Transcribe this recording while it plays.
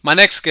My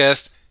next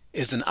guest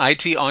is an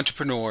IT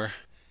entrepreneur.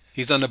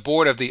 He's on the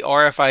board of the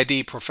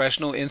RFID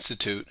Professional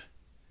Institute,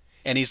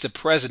 and he's the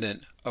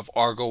president of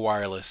Argo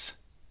Wireless.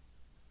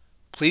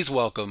 Please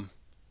welcome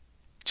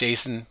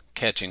Jason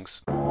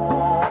Catchings.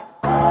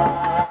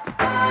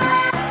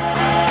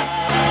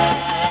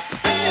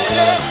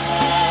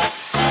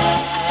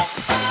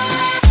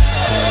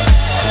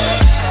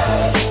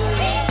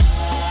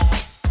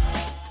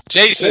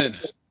 Jason,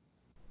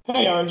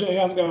 Hey RJ,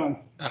 how's it going?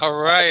 all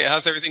right,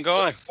 how's everything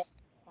going?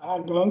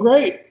 I'm doing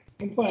great.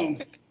 I'm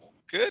playing.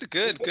 Good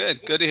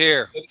to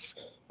hear.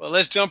 Well,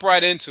 let's jump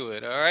right into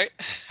it, all right?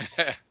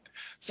 Sound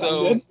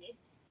so, good?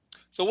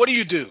 so what do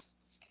you do?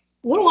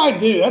 What do I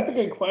do? That's a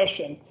good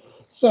question.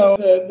 So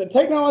the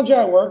technology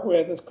I work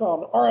with is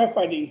called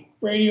RFID,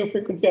 radio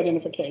frequency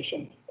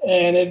identification,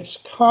 and it's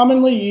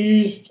commonly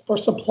used for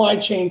supply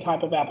chain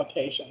type of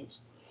applications.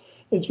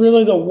 It's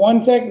really the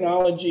one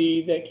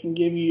technology that can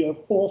give you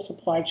a full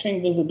supply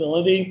chain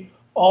visibility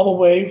all the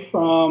way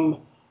from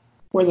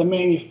where the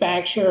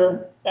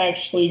manufacturer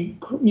actually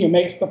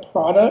makes the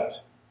product.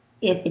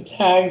 If the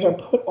tags are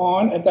put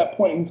on at that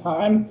point in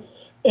time,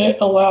 it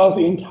allows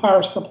the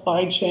entire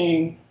supply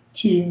chain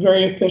to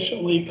very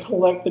efficiently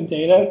collect the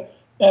data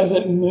as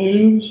it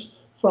moves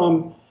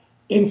from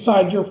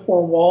inside your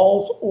four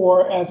walls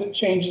or as it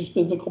changes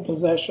physical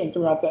possession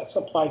throughout that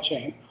supply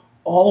chain,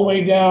 all the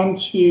way down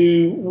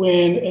to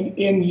when an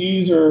end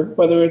user,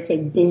 whether it's a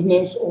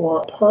business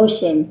or a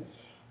person,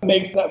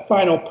 makes that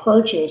final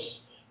purchase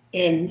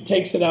and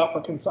takes it out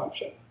for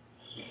consumption.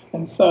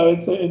 And so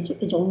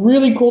it's a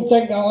really cool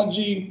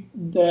technology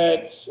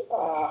that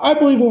I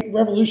believe will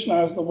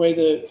revolutionize the way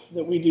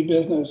that we do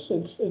business.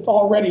 It's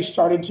already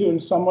started to in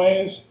some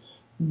ways,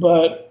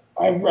 but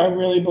I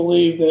really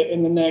believe that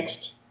in the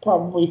next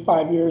probably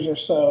 5 years or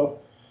so,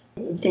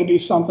 it's going to be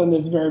something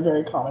that's very,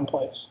 very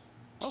commonplace.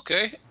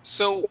 Okay,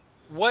 so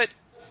what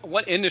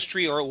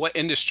industry or what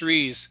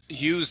industries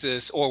use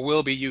this or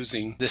will be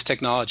using this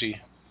technology?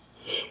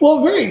 Well,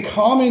 a very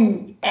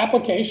common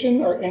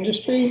application or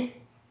industry,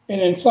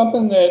 and it's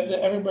something that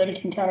everybody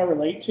can kind of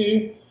relate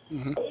to,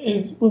 hmm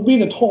would be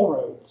the toll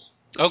roads.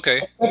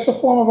 Okay, That's a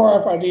form of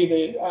RFID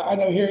that I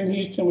know here in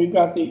Houston we've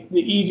got the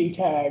Easy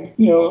Tag.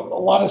 A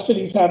lot of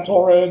cities have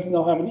toll roads and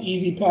they'll have an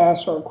Easy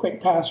Pass or a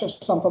Quick Pass or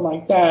something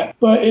like that.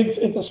 But it's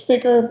a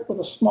sticker with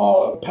a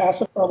small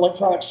passive or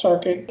electronic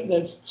circuit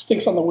that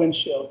sticks on the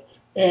windshield.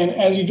 And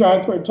as you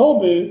drive through a toll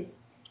booth,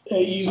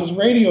 it uses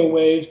radio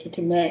waves to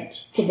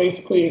connect to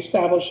basically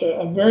establish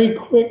a very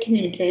quick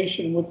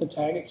communication with the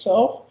tag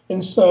itself.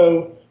 And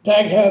so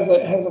tag has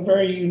a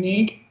very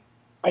unique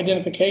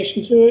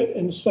identification to it,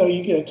 and so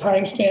you get a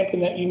timestamp in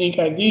that unique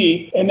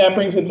ID, and that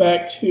brings it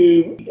back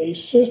to a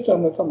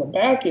system that's on the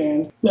back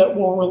end that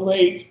will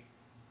relate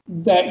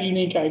that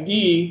unique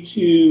ID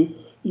to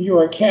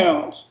your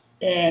account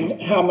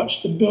and how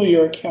much to bill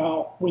your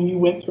account when you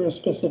went through a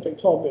specific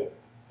toll booth.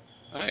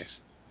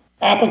 nice.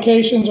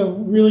 Applications are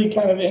really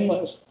kind of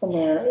endless from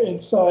there.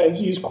 It's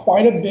used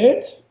quite a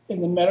bit in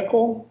the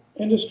medical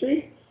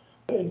industry.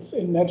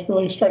 And that's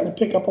really starting to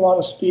pick up a lot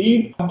of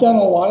speed. I've done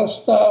a lot of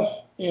stuff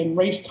in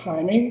race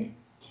timing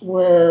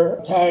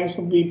where tags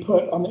will be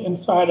put on the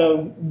inside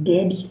of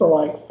bibs for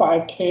like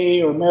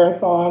 5K or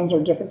marathons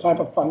or different type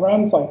of fun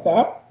runs like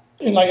that.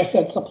 And like I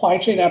said, supply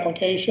chain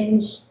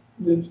applications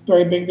is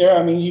very big there.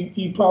 I mean,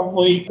 you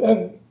probably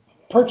have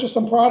purchased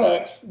some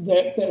products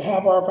that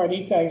have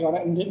RFID tags on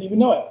it and didn't even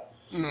know it.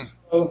 Mm,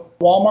 So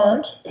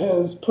Walmart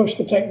has pushed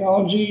the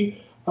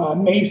technology,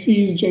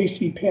 Macy's,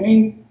 J.C.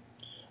 Penney.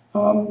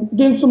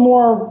 Then some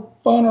more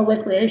fun or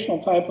recreational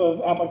type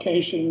of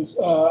applications.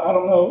 I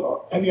don't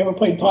know. Have you ever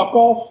played Top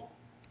Golf?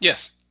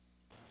 yes.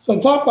 So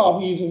Top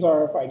Golf uses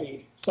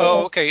RFID. Oh,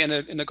 So okay. In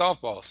the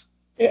golf balls.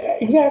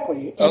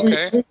 exactly,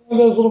 Okay. every one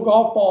of those little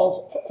golf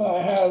balls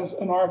has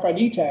an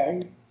RFID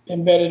tag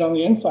embedded on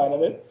the inside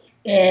of it,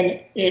 and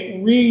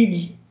it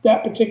reads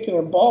that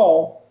particular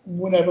ball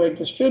whenever it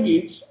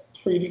distributes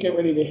for you to get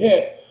ready to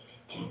hit.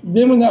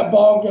 Then when that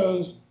ball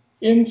goes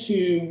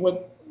into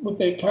what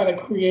they kind of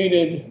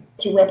created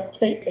to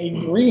replicate a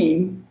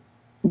green,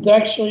 it's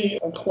actually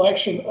a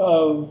collection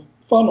of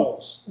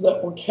funnels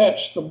that will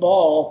catch the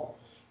ball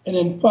and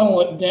then funnel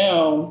it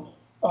down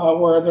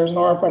where there's an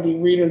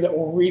RFID reader that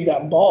will read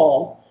that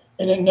ball,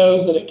 and it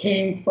knows that it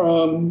came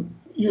from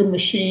your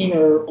machine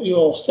or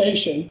your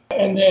station,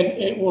 and then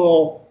it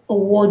will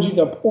award you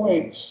the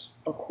points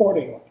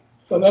accordingly.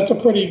 So that's a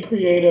pretty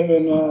creative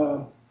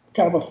and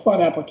kind of a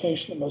fun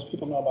application that most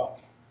people know about.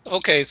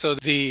 Okay, so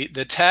the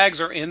tags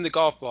are in the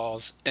golf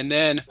balls, and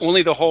then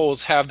only the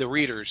holes have the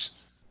readers.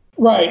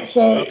 Right.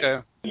 So Okay.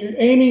 you're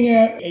aiming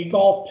at a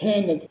golf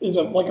pin that is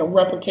like a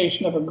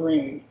replication of a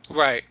green.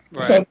 Right,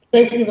 right. So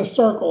basically the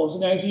circles,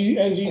 and as you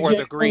Or the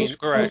get closer green. and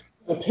closer Right.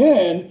 to the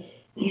pin,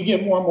 you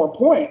get more and more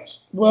points.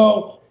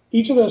 Well,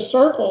 each of those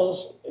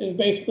circles is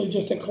basically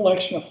just a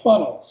collection of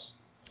funnels,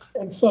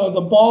 and so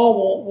the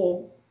ball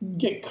will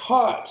get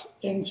caught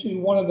into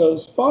one of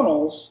those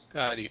funnels,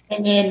 Got you.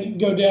 and then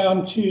go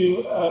down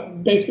to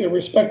basically a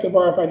respective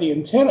RFID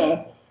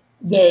antenna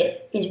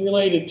that is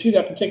related to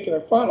that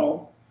particular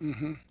funnel.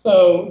 Mm-hmm.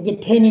 So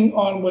depending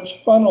on which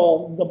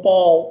funnel the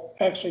ball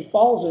actually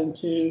falls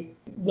into,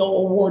 they'll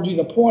award you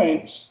the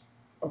points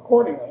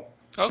accordingly.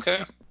 Okay.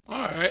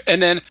 All right.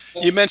 And then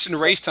you mentioned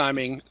race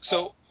timing.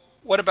 So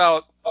what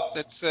about,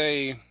 let's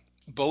say,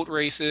 boat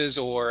races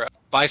or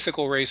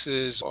bicycle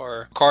races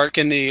or car?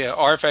 Can the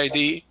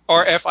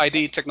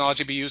RFID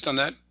technology be used on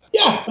that?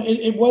 Yeah,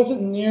 it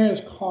wasn't near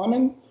as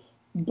common,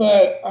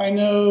 but I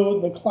know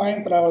the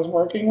client that I was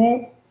working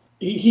with,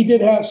 he did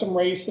have some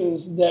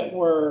races that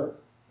were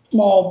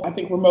small, I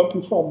think remote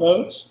control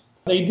boats.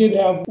 They did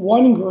have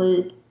one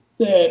group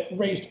that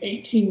raced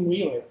 18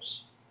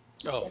 wheelers.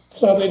 Oh.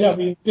 So they'd have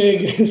these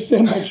big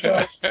semi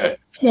trucks.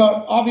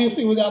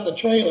 Obviously without the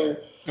trailer,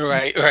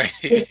 Right, right.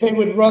 they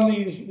would run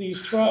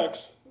these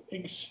trucks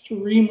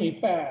extremely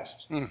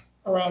fast Hmm.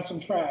 around some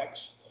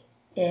tracks.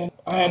 And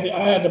I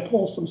had to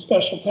pull some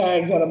special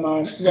tags out of my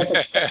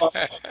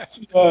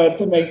repertoire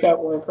to make that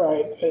work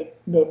right.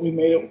 But we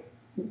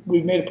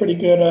made a pretty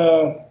good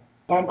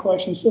time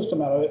collection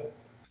system out of it.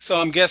 So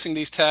I'm guessing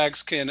these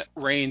tags can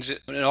range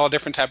in all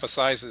different type of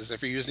sizes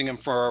if you're using them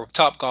for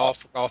top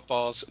golf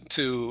balls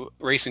to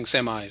racing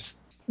semis.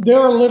 There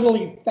are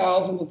literally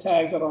thousands of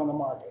tags that are on the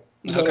market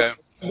Okay.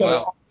 that are Wow.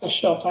 off the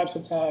shelf types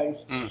of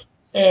tags. Mm.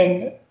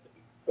 And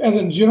as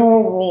a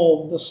general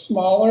rule, the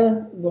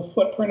smaller the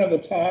footprint of the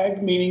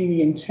tag, meaning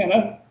the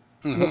antenna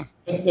Hmm.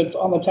 that's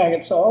on the tag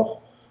itself,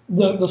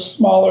 the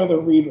smaller the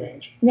read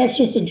range. And that's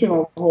just a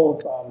general rule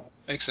of thumb.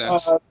 Makes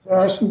sense. There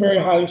are some very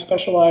highly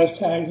specialized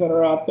tags that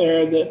are out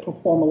there that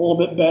perform a little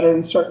bit better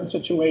in certain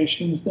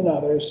situations than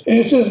others. And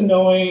it's just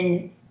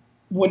knowing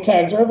what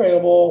tags are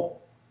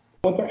available,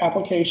 what their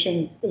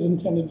application is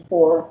intended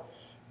for,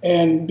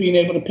 and being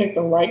able to pick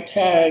the right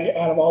tag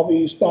out of all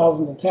these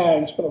thousands of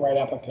tags for the right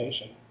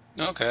application.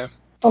 Okay.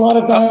 A lot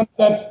of Uh, times,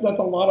 that's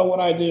a lot of what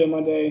I do in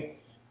my day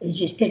is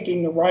just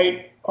picking the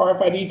right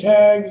RFID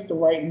tags, the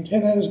right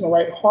antennas, and the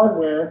right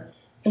hardware,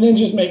 and then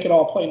just make it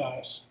all play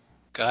nice.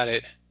 got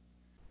it.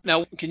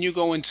 Now, can you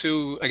go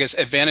into, I guess,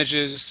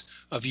 advantages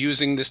of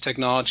using this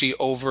technology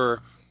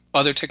over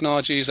other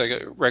technologies like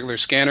a regular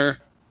scanner?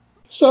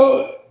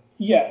 So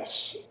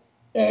yes,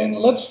 and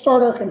let's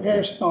start our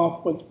comparison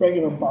off with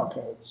regular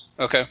barcodes.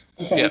 Okay.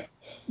 Okay, Yep.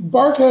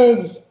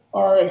 barcodes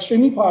are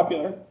extremely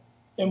popular,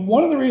 and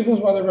one of the reasons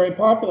why they're very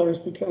popular is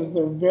because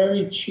they're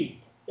very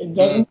cheap.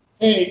 Mm,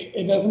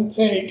 It doesn't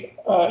take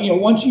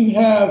once you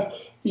have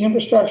the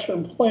infrastructure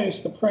in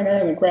place, the printer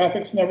and the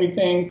graphics and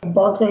everything,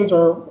 barcodes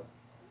are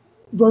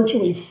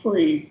virtually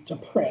free to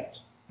print.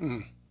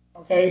 mm,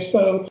 Okay,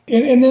 so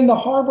and then the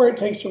hardware it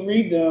takes to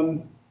read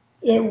them,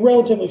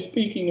 relatively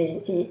speaking,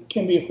 it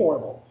can be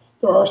affordable.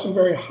 There are some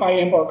very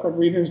high-end barcode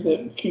readers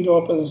that can go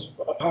up as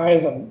high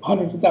as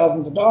hundreds of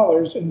thousands of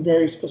dollars in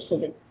very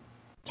specific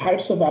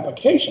types of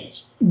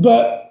applications.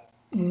 But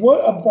what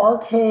a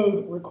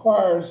barcode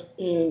requires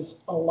is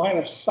a line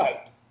of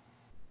sight,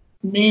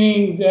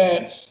 meaning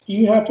that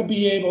you have to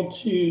be able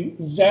to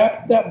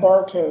zap that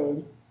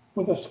barcode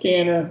with a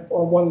scanner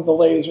or one of the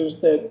lasers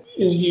that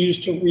is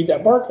used to read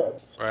that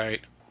barcode.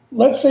 right.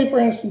 Let's say, for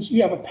instance,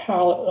 you have a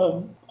pallet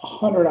of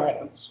 100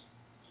 items.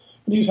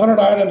 These 100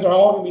 items are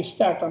all going to be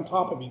stacked on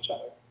top of each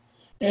other.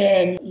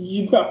 And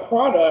you've got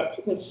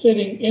product that's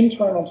sitting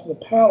internal to the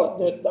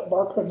pallet that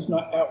barcode is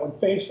not outward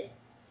facing.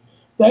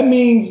 That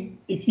means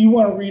if you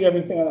want to read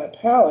everything on that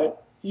pallet,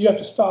 you have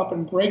to stop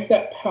and break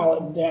that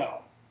pallet down,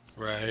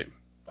 Right.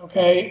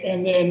 okay,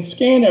 and then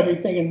scan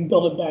everything and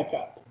build it back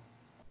up.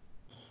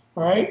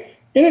 All right.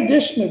 In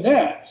addition to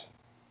that,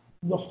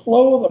 the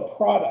flow of the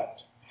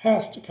product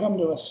has to come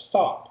to a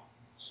stop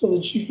so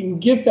that you can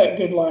get that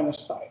good line of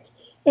sight.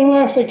 And when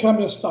I say come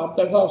to a stop,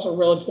 that's also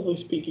relatively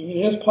speaking.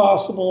 It is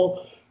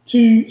possible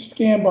to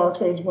scan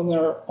barcodes when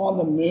they're on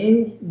the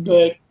move,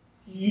 but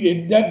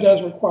that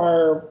does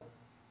require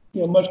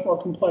much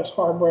more complex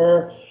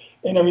hardware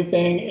and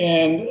everything,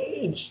 and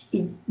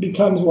it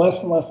becomes less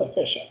and less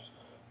efficient.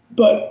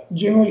 But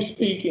generally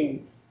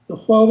speaking, the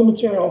flow of the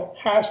material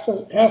has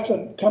to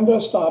come to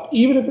a stop,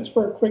 even if it's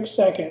for a quick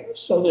second,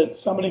 so that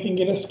somebody can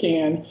get a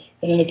scan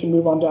and then it can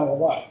move on down the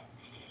line.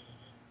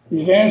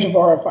 The advantage of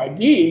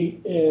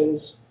RFID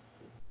is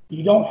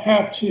you don't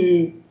have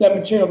to. That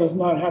material does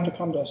not have to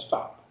come to a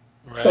stop.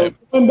 So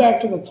Right. going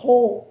back to the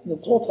toll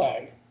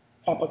tag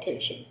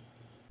application,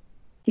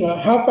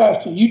 how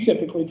fast do you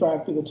typically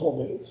drive through the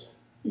toll booths?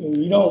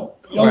 You don't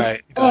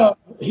Right.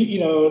 You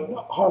don't.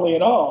 hardly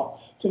at all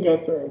to go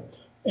through,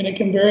 and it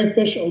can very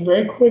efficiently,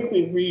 very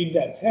quickly read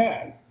that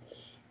tag.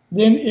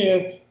 Then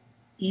if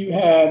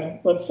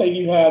let's say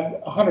you had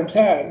 100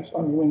 tags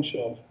on your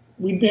windshield,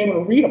 we'd be able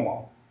to read them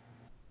all,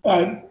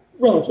 uh,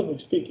 relatively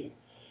speaking.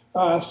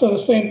 So the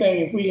same thing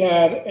if we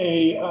had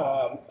a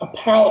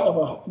pallet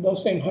of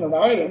those same 100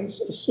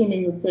 items,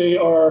 assuming that they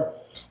are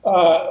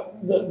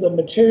the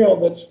material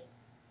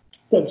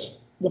that's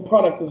the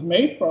product is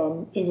made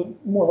from is a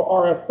more of an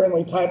RF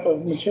friendly type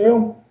of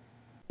material,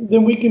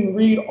 then we can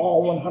read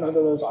all 100 of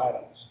those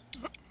items.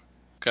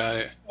 Got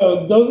it.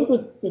 So those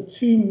are the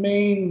two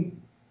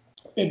main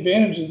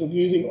advantages of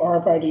using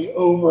RFID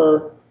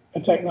over a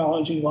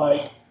technology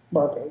like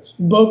barcodes.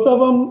 Both of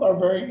them are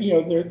very,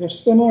 they're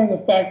similar in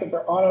the fact that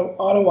they're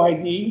auto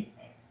ID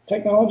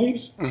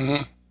technologies,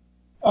 Mm-hmm.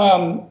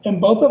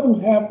 and both of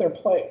them have their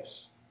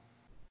place.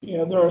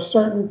 There are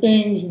certain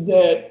things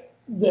that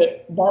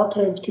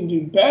barcodes can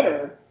do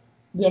better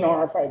than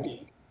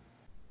RFID,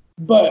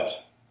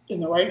 but in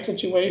the right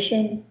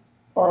situation,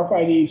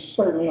 RFID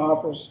certainly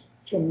offers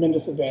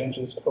tremendous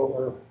advantages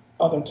over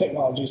other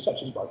technologies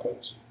such as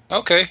barcodes.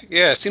 Okay,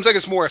 yeah, it seems like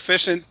it's more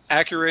efficient,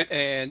 accurate,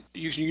 and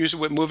you can use it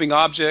with moving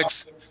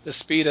objects, the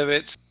speed of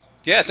it.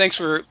 Yeah, thanks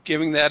for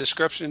giving that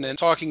description and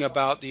talking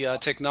about the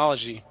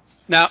technology.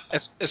 Now,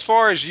 as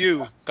far as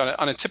you,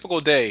 on a typical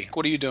day,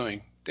 what are you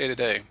doing day to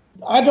day?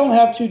 I don't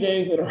have 2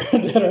 days that are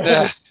that are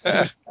Yeah.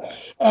 heavy.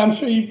 I'm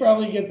sure you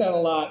probably get that a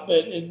lot,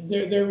 but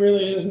there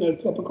really is no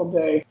typical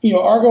day.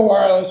 Argo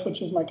Wireless,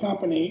 which is my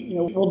company,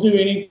 we'll do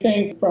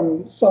anything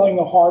from selling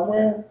the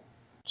hardware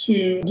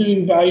to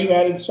doing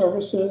value-added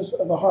services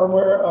of the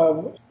hardware,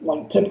 of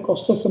like typical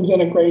systems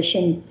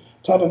integration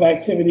type of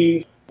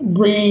activities,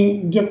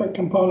 bringing different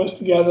components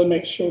together,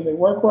 make sure they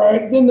work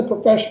right. Then the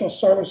professional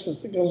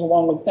services that goes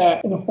along with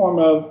that in the form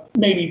of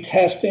maybe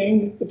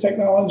testing the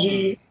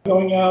technology,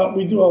 going out.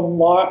 We do a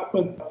lot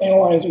with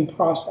analyzing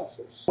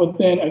processes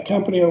within a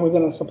company or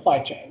within a supply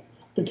chain.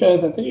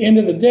 Because at the end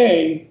of the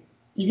day,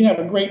 you can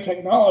have a great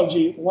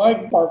technology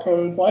like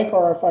barcodes, like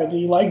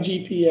RFID, like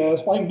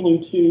GPS, like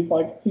Bluetooth,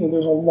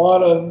 there's a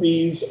lot of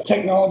these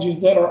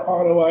technologies that are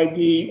auto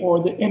ID,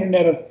 or the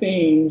Internet of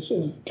Things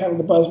is kind of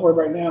the buzzword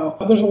right now.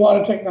 There's a lot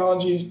of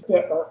technologies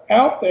that are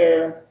out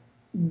there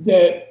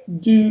that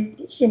do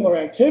similar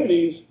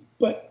activities,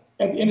 but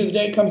at the end of the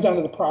day, it comes down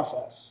to the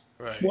process.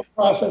 Right. What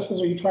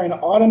processes are you trying to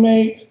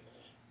automate,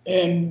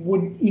 and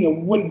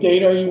what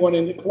data are you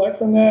wanting to collect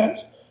from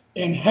that,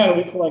 and how do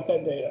we collect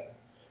that data?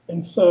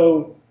 And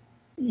so,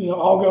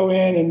 I'll go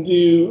in and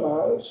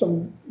do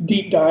some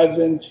deep dives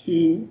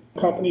into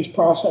companies'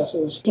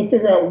 processes to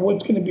figure out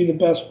what's going to be the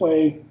best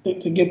way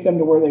to get them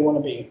to where they want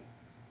to be.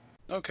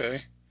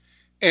 Okay.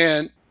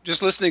 And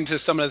just listening to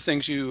some of the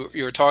things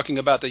you're talking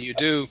about that you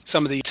do,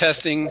 some of the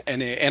testing and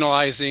the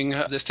analyzing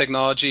this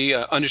technology,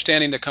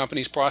 understanding the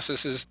company's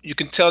processes, you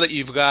can tell that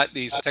you've got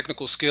these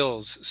technical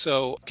skills.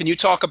 So can you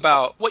talk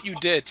about what you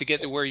did to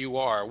get to where you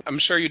are? I'm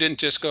sure you didn't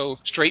just go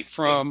straight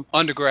from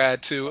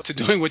undergrad to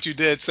doing what you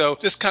did. So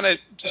just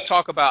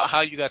talk about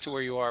how you got to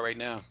where you are right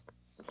now.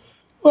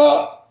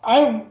 Well,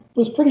 I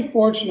was pretty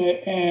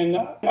fortunate, and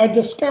I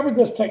discovered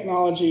this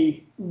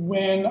technology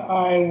when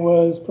I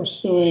was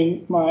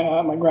pursuing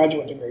my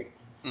graduate degree.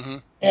 Mm-hmm.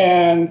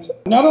 And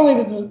not only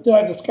did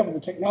I discover the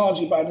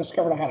technology, but I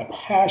discovered I had a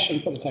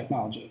passion for the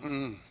technology.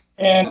 Mm.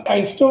 And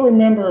I still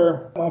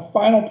remember my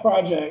final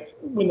project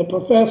when the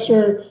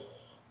professor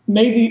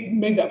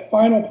made that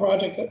final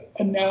project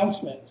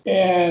announcement,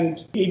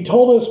 and he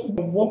told us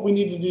what we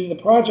needed to do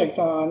the project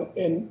on.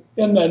 And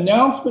in the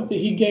announcement that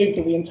he gave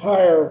to the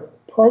entire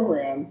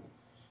program,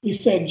 he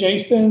said,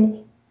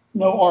 "Jason,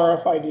 no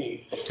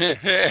RFID."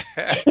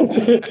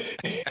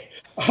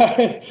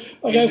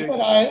 Like I said,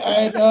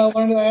 I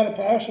learned that I had a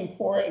passion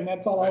for it, and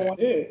that's all I want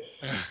to do.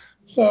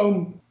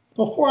 So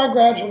before I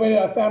graduated,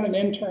 I found an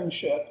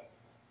internship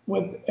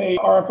with a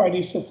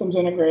RFID systems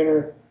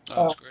integrator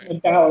in the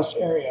Dallas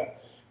area,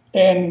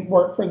 and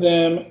worked for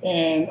them.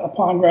 And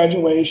upon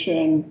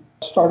graduation,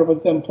 started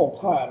with them full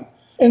time.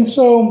 And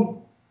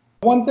so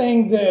one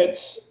thing that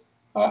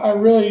I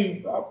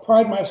really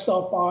pride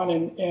myself on,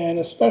 and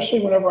especially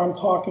whenever I'm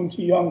talking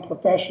to young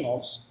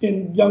professionals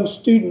and young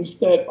students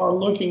that are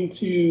looking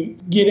to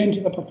get into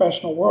the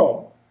professional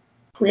world,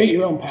 create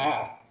your own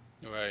path.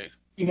 Right.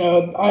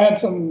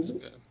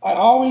 I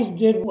always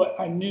did what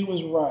I knew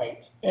was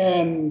right.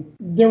 And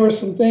there were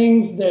some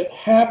things that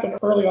happened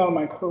early on in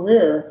my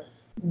career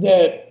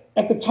that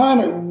at the time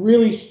it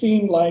really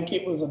seemed like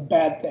it was a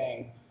bad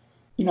thing.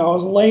 I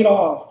was laid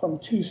off from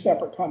 2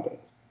 separate companies,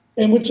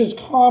 and which is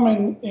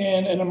common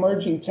in an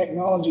emerging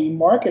technology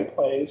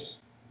marketplace,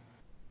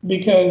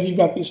 because you've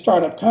got these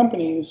startup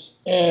companies,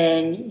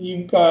 and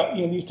you've got,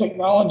 these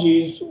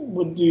technologies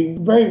would do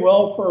very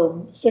well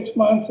for 6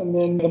 months, and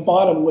then the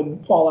bottom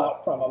would fall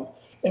out from them.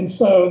 And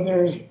so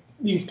there's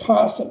these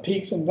constant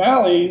peaks and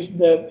valleys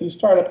that these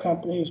startup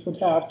companies would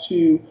have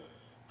to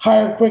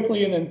hire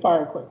quickly and then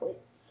fire quickly.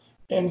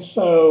 And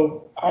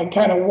so I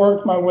kind of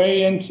worked my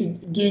way into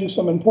doing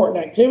some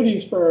important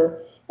activities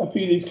for a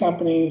few of these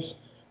companies,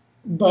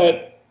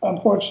 but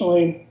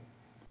unfortunately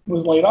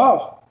was laid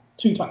off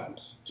 2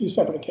 times, 2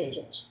 separate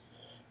occasions.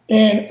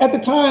 And at the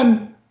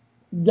time,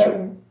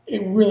 that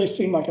it really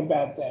seemed like a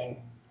bad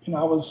thing.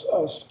 I was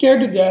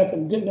scared to death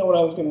and didn't know what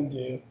I was going to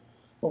do.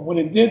 But what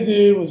it did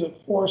do was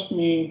it forced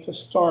me to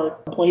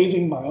start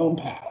blazing my own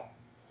path.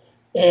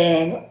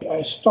 And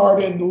I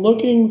started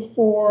looking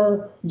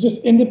for just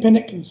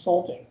independent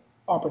consulting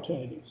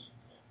opportunities,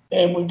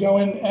 and would go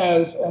in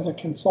as a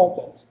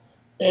consultant,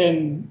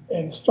 and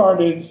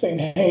started saying,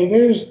 hey,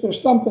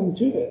 there's something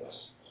to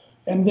this.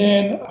 And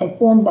then I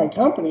formed my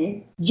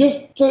company just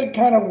to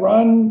kind of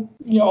run,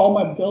 all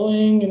my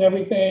billing and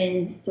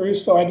everything through,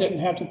 so I didn't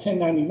have to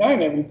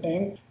 1099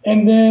 everything.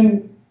 And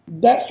then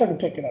that started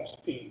picking up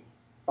speed.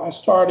 I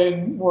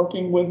started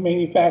working with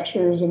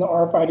manufacturers in the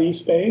RFID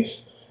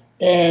space,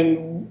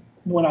 and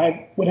when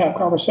I would have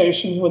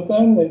conversations with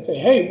them, they'd say,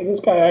 hey, well, this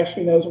guy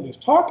actually knows what he's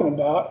talking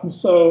about. And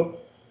so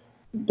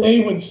they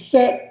would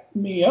set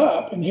me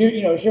up, and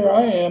here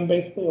I am,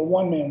 basically a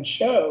one-man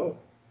show,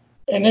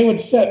 and they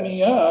would set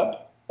me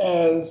up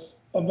as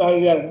a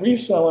value-added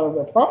reseller of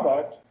their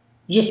product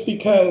just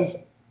because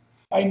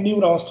I knew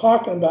what I was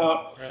talking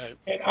about. Right.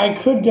 And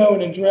I could go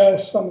and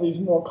address some of these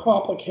more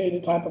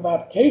complicated type of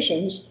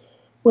applications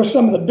where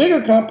some of the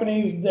bigger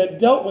companies that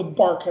dealt with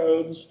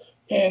barcodes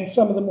and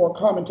some of the more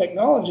common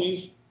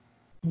technologies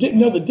didn't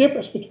know the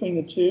difference between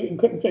the two and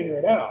couldn't figure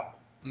it out.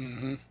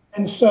 Mm-hmm.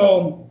 And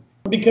so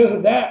because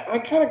of that, I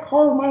kind of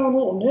carved my own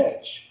little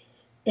niche.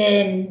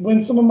 And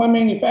when some of my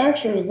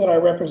manufacturers that I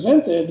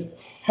represented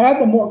had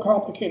the more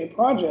complicated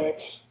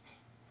projects,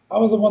 I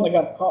was the one that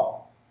got the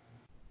call.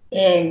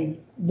 And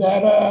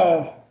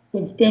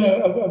that's been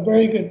a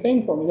very good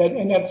thing for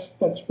me.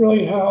 That's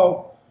really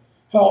how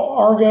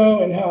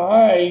Argo and how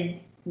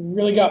I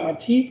really got my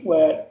teeth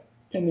wet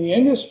in the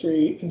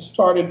industry and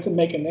started to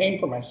make a name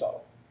for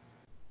myself.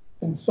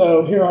 And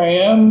so here I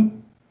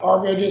am.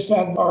 Argo just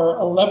had our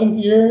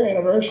 11th year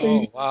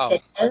anniversary. Oh, wow.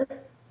 And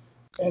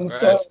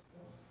Congrats. so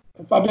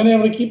if I've been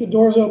able to keep the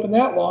doors open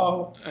that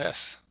long,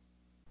 Yes.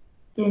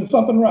 doing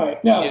something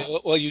right. Now, Yeah,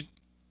 well,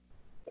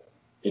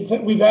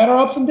 we've had our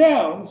ups and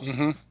downs,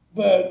 mm-hmm.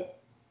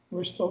 but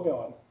we're still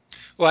going.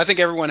 Well, I think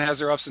everyone has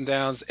their ups and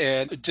downs,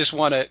 and just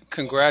want to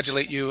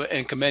congratulate you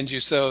and commend you.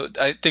 So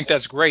I think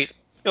that's great.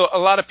 A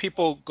lot of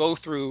people go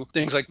through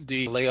things like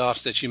the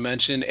layoffs that you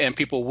mentioned, and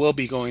people will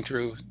be going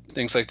through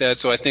things like that.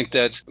 So I think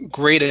that's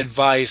great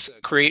advice.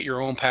 Create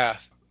your own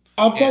path.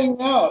 I'll tell you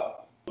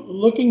now,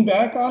 looking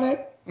back on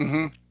it,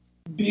 Mm-hmm.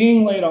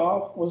 being laid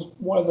off was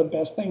one of the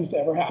best things to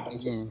ever happen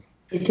to me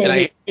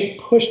because it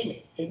pushed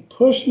me. It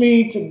pushed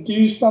me to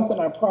do something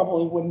I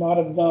probably would not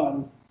have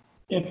done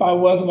if I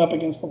wasn't up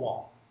against the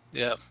wall.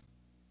 Yeah,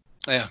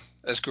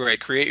 that's great.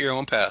 Create your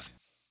own path.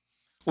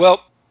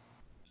 Well,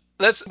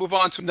 let's move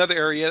on to another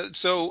area.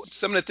 So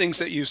some of the things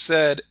that you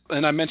said,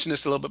 and I mentioned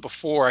this a little bit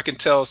before, I can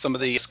tell some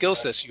of the skill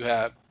sets you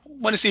have. I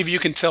want to see if you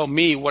can tell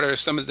me what are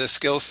some of the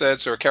skill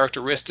sets or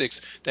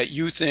characteristics that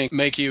you think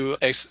make you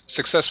as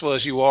successful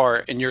as you are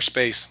in your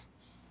space.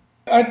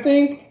 I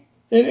think,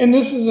 and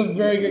this is a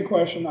very good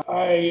question.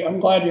 I'm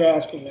glad you're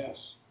asking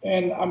this.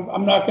 And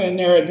I'm not going to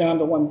narrow it down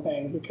to one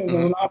thing because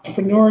as an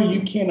entrepreneur,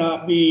 you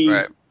cannot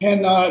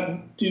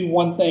do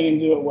one thing and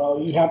do it well.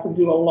 You have to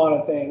do a lot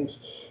of things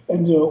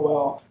and do it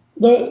well.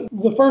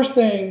 The first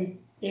thing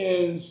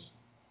is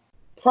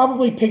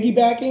probably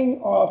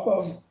piggybacking off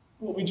of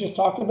what we just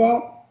talked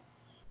about,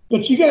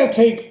 but you got to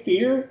take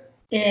fear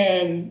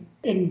and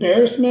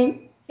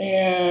embarrassment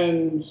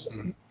and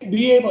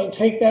be able to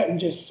take that and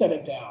just set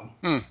it down.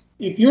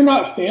 If you're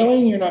not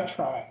failing, you're not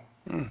trying.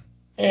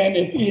 And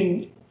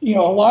a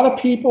lot of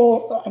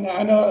people, and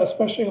I know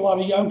especially a lot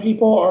of young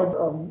people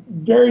are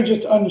very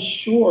just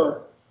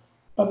unsure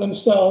of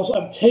themselves,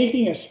 of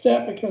taking a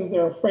step because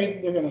they're afraid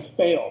that they're going to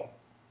fail.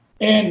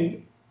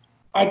 And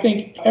I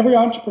think every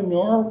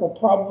entrepreneur will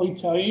probably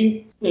tell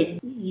you that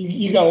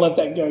you got to let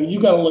that go.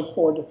 You got to look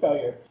forward to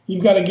failure.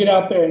 You've got to get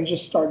out there and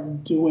just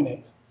start doing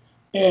it.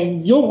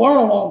 And you'll learn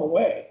along the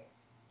way.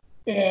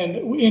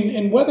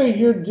 And whether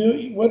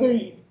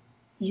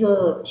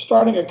you're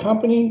starting a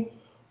company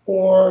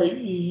or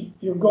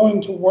you're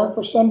going to work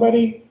for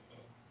somebody,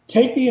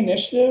 take the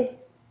initiative,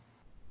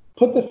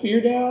 put the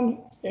fear down,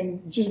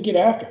 and just get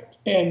after it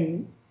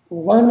and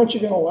learn what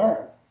you're going to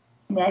learn.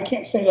 I mean, I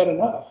can't say that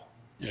enough.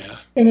 Yeah.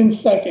 And then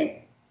second,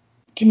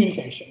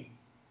 communication.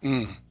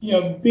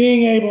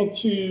 Being able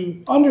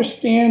to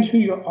understand who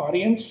your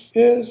audience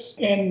is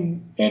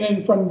and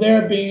then from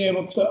there being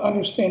able to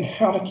understand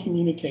how to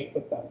communicate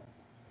with them.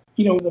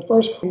 The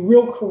first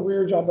real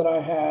career job that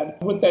I had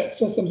with that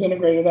systems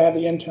integrator that I had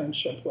the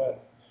internship with,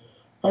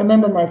 I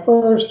remember my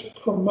first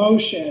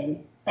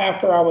promotion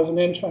after I was an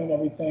intern and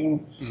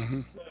everything.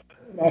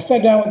 I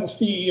sat down with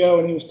the CEO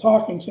and he was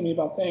talking to me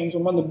about things.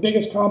 And one of the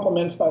biggest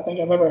compliments that I think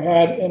I've ever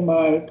had in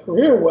my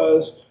career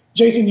was,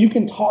 Jason, you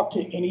can talk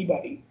to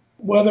anybody,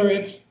 whether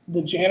it's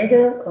the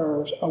janitor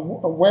or a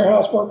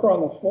warehouse worker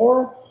on the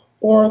floor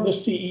or the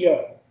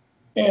CEO.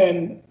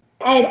 And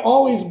I had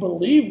always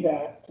believed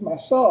that to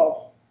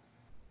myself,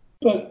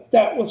 but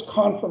that was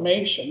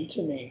confirmation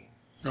to me.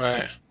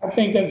 Right. I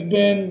think that's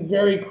been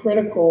very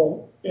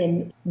critical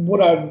in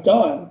what I've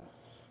done,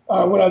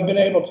 what I've been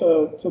able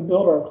to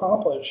build or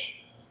accomplish.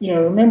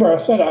 Remember I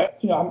said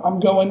I'm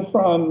going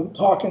from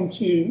talking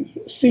to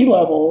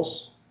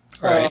C-levels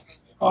Right.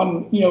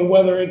 on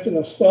whether it's in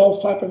a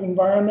sales type of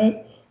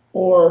environment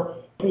or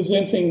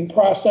presenting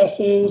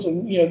processes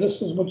and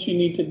this is what you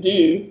need to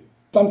do.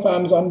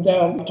 Sometimes I'm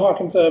down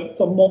talking to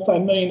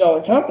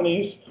multi-million-dollar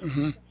companies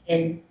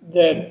and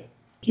that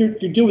you're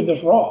doing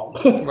this wrong.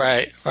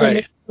 Right. And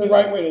it's the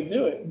right way to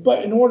do it.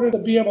 But in order to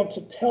be able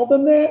to tell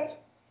them that,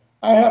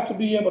 I have to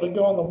be able to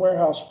go on the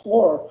warehouse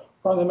floor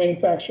or on the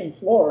manufacturing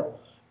floor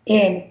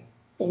and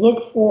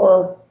look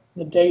for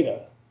the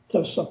data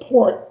to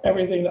support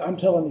everything that I'm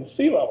telling these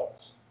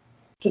C-levels.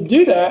 To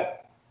do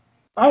that,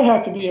 I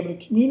have to be able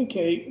to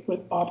communicate with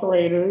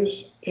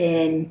operators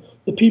and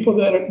the people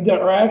that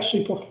are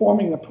actually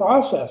performing the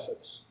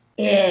processes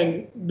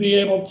and be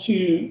able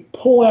to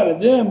pull out of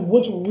them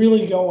what's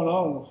really going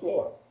on the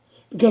floor.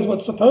 Because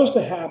what's supposed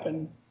to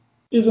happen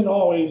isn't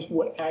always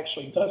what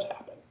actually does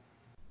happen.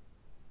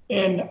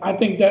 And I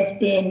think that's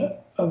been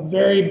a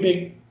very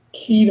big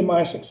key to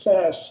my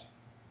success,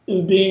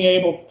 is being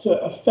able to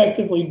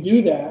effectively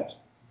do that,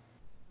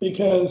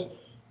 because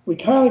we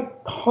kind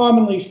of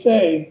commonly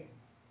say,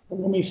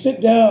 when we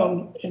sit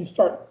down and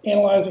start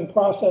analyzing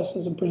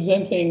processes and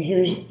presenting,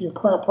 here's your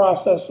current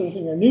processes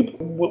and your new,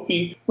 what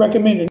we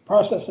recommend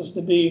processes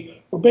to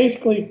be, we're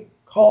basically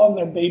calling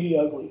their baby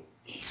ugly.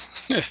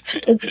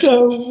 And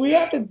so we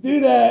have to do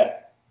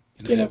that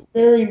in a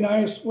very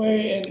nice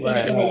way and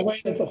in a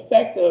way that's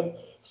effective,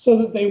 so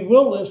that they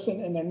will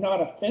listen and they're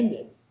not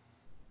offended.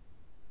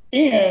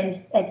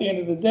 And at the end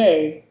of the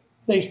day,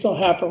 they still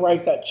have to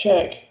write that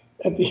check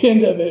at the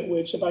end of it,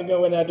 which if I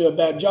go in and I do a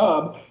bad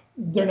job,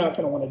 they're not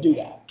going to want to do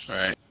that.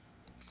 Right.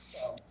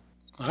 So.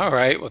 All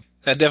right. Well,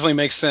 that definitely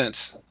makes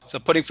sense. So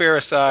putting fear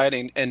aside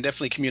and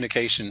definitely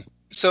communication.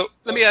 So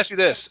let me ask you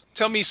this.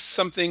 Tell me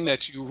something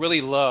that you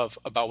really love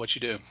about what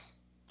you do.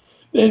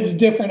 It's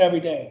different every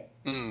day.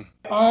 Mm.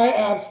 I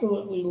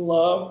absolutely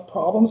love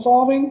problem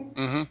solving.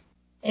 Mm-hmm.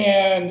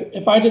 And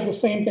if I did the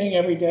same thing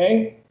every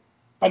day,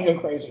 I'd go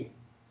crazy.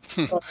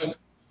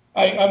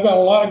 I've got a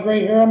lot of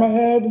gray hair on my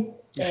head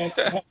and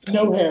I have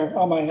no hair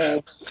on my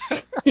head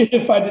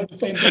if I did the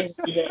same thing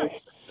every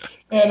day.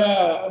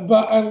 And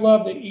but I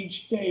love that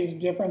each day is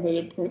different, that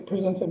it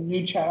presents a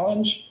new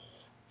challenge.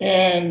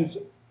 And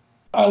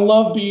I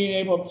love being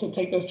able to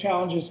take those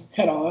challenges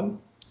head on.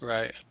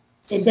 Right.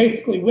 And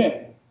basically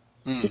win.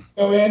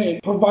 Go in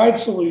and provide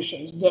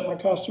solutions that my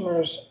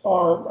customers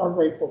are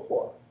grateful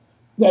for.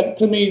 That,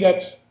 to me,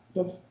 that's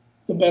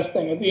the best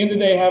thing. At the end of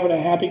the day, having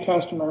a happy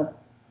customer,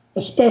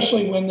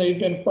 especially when they've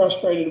been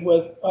frustrated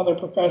with other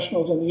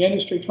professionals in the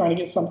industry trying to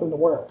get something to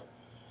work,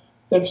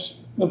 that's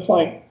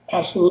like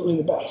absolutely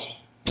the best.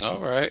 All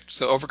right.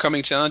 So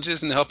overcoming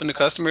challenges and helping the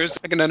customers,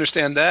 I can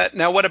understand that.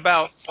 Now, what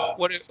about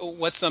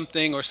what's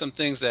something or some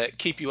things that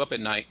keep you up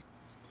at night?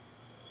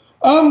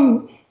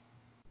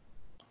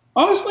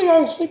 Honestly,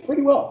 I sleep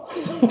pretty well.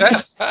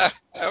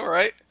 All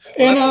right.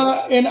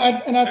 Well, and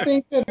I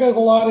think that goes a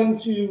lot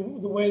into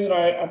the way that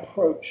I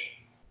approach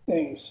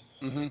things.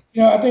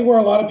 Mm-hmm. I think where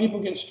a lot of people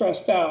get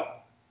stressed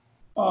out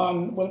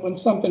on when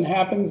something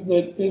happens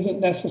that isn't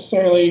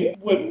necessarily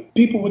what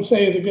people would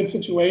say is a good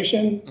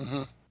situation,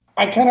 mm-hmm.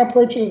 I kind of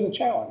approach it as a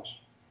challenge.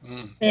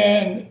 Mm.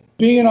 And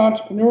being an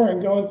entrepreneur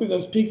and going through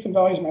those peaks and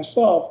valleys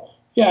myself,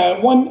 yeah,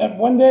 at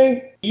one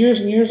day, years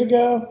and years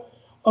ago,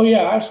 oh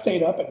yeah, I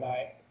stayed up at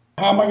night.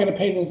 How am I going to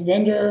pay this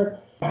vendor?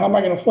 How am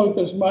I going to float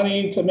this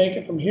money to make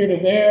it from here to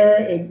there?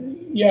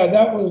 And yeah,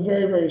 that was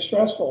very, very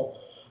stressful.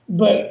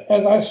 But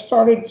as I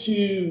started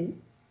to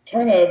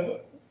kind of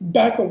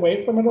back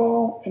away from it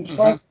all and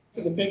try to look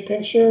at the big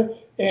picture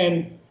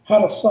and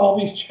how to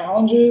solve these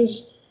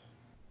challenges,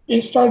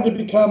 it started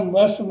to become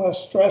less and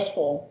less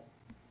stressful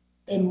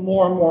and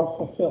more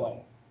fulfilling.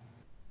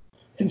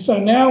 And so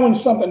now when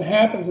something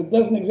happens that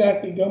doesn't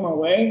exactly go my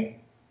way,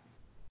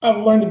 I've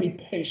learned to be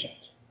patient.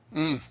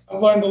 I've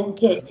learned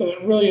to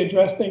really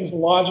address things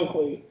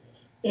logically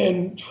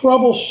and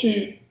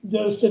troubleshoot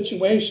those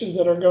situations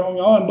that are going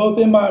on, both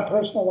in my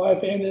personal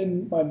life and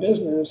in my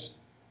business,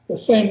 the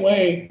same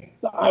way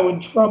that I would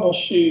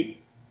troubleshoot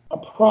a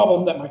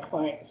problem that my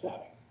client is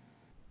having.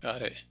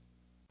 Got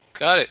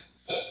it.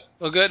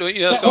 Well, good.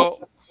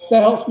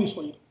 That helps me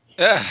sleep.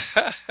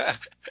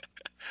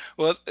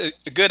 Well, a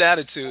good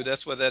attitude,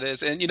 that's what that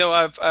is. And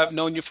I've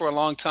known you for a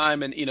long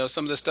time, and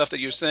some of the stuff that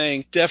you're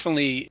saying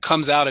definitely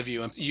comes out of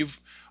you. And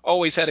you've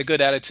always had a good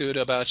attitude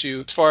about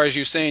you. As far as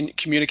you saying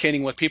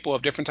communicating with people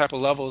of different type of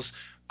levels,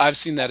 I've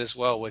seen that as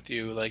well with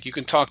you. Like, you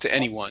can talk to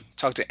anyone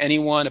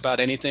about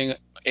anything,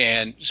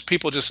 and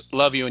people just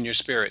love you in your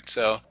spirit.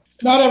 So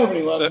not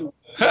everybody loves me.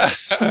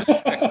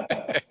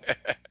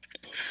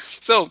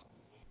 So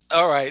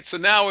all right, so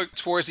now we're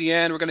towards the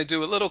end. We're going to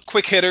do a little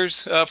quick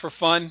hitters for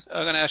fun.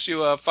 I'm going to ask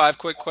you 5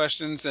 quick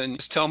questions and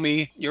just tell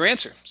me your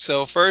answer.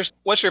 So first,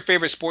 what's your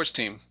favorite sports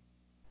team?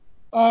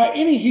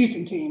 Any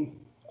Houston team.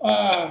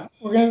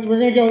 We're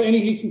gonna go with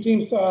any Houston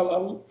team. So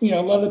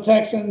love the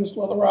Texans,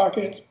 love the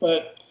Rockets,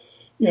 but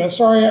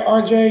sorry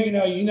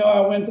RJ,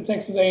 I went to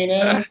Texas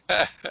A&M,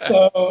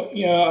 so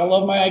I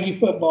love my Aggie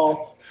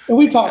football. And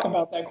we talk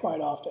about that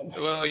quite often.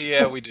 Well,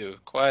 yeah, we do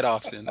quite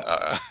often.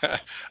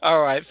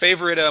 All right,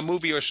 favorite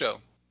movie or show?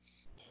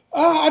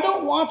 I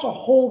don't watch a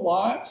whole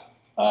lot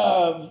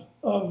of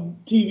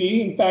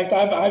TV. In fact,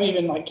 I've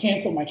even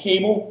canceled my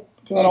cable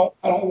because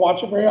I don't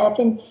watch it very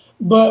often.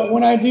 But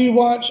when I do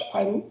watch,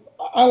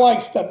 I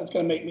like stuff that's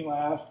going to make me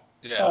laugh.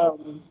 Yeah.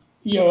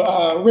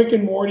 Rick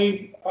and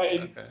Morty.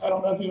 I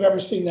don't know if you've ever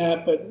seen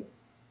that, but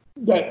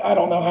I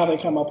don't know how they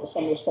come up with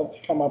some of the stuff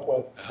they come up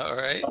with. All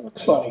right.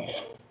 It's funny.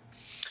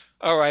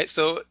 All right.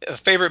 So, a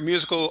favorite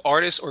musical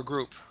artist or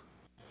group?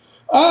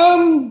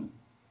 Um,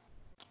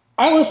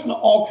 I listen to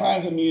all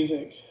kinds of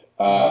music,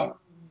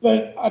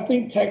 but I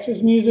think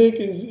Texas music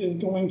is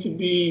going to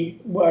be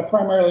what I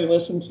primarily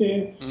listen to.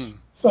 Mm.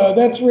 So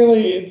that's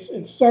really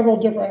it's several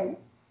different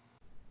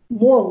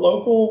more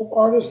local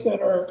artists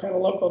that are kind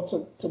of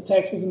local to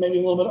Texas and maybe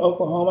a little bit of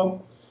Oklahoma.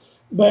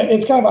 But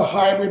it's kind of a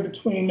hybrid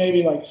between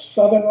maybe like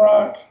Southern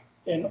rock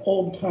and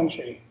old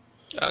country.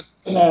 Uh,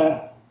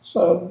 And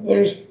so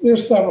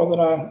there's several that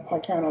I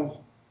kind of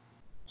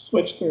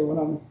switch through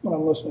when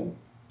I'm listening.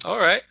 all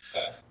right.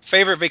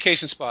 Favorite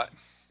vacation spot?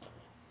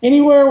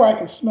 Anywhere where I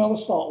can smell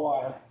the salt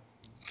water.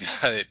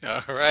 Got it.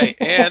 All right.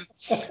 And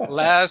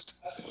last,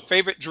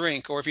 favorite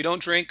drink, or if you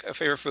don't drink, a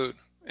favorite food.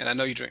 And I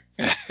know you drink.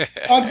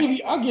 I'll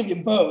give you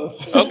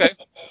both. Okay.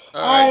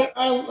 All right.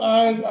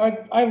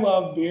 I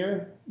love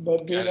beer,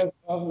 but beer Got it. doesn't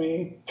love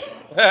me.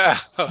 Yeah.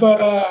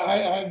 But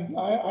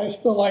I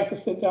still like to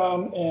sit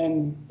down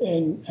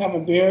and have a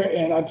beer.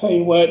 And I tell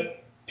you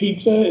what,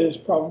 pizza is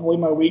probably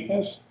my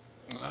weakness.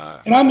 Uh,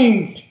 And I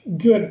mean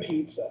good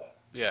pizza,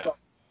 yeah.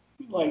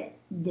 like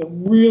the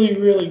really,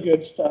 really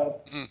good stuff.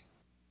 Mm.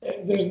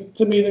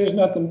 There's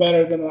nothing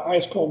better than an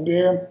ice cold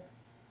beer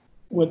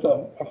with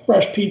a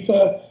fresh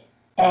pizza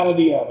out of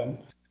the oven.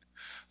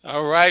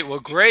 All right. Well,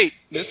 great.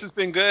 This has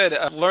been good.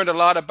 I've learned a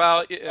lot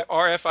about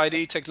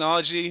RFID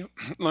technology,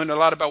 learned a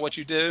lot about what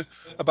you do,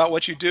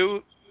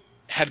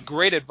 Had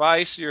great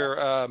advice.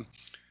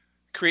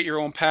 Create your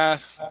own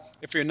path.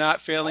 If you're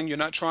not failing, you're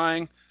not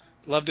trying.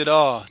 Loved it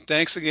all.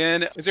 Thanks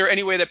again. Is there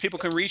any way that people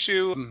can reach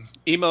you?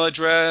 Email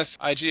address,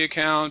 IG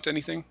account,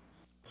 anything?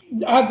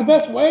 The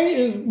best way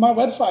is my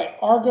website,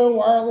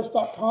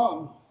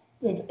 argowireless.com.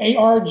 It's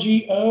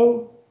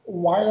ARGO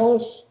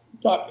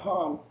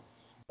wireless.com.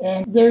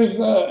 And there's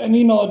an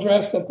email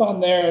address that's on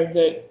there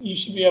that you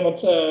should be able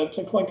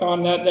to click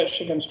on that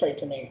should come straight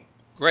to me.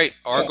 Great.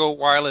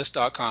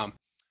 ArgoWireless.com.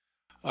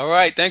 All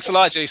right. Thanks a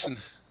lot, Jason.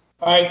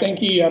 All right,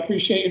 thank you. I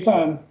appreciate your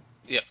time.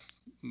 Yep.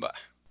 Bye.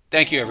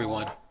 Thank you,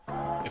 everyone.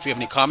 If you have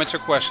any comments or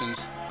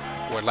questions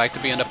or would like to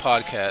be on the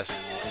podcast,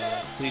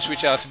 please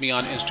reach out to me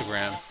on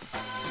Instagram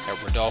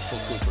at Rodolfo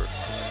Cooper.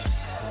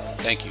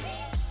 Thank you.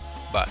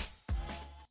 Bye.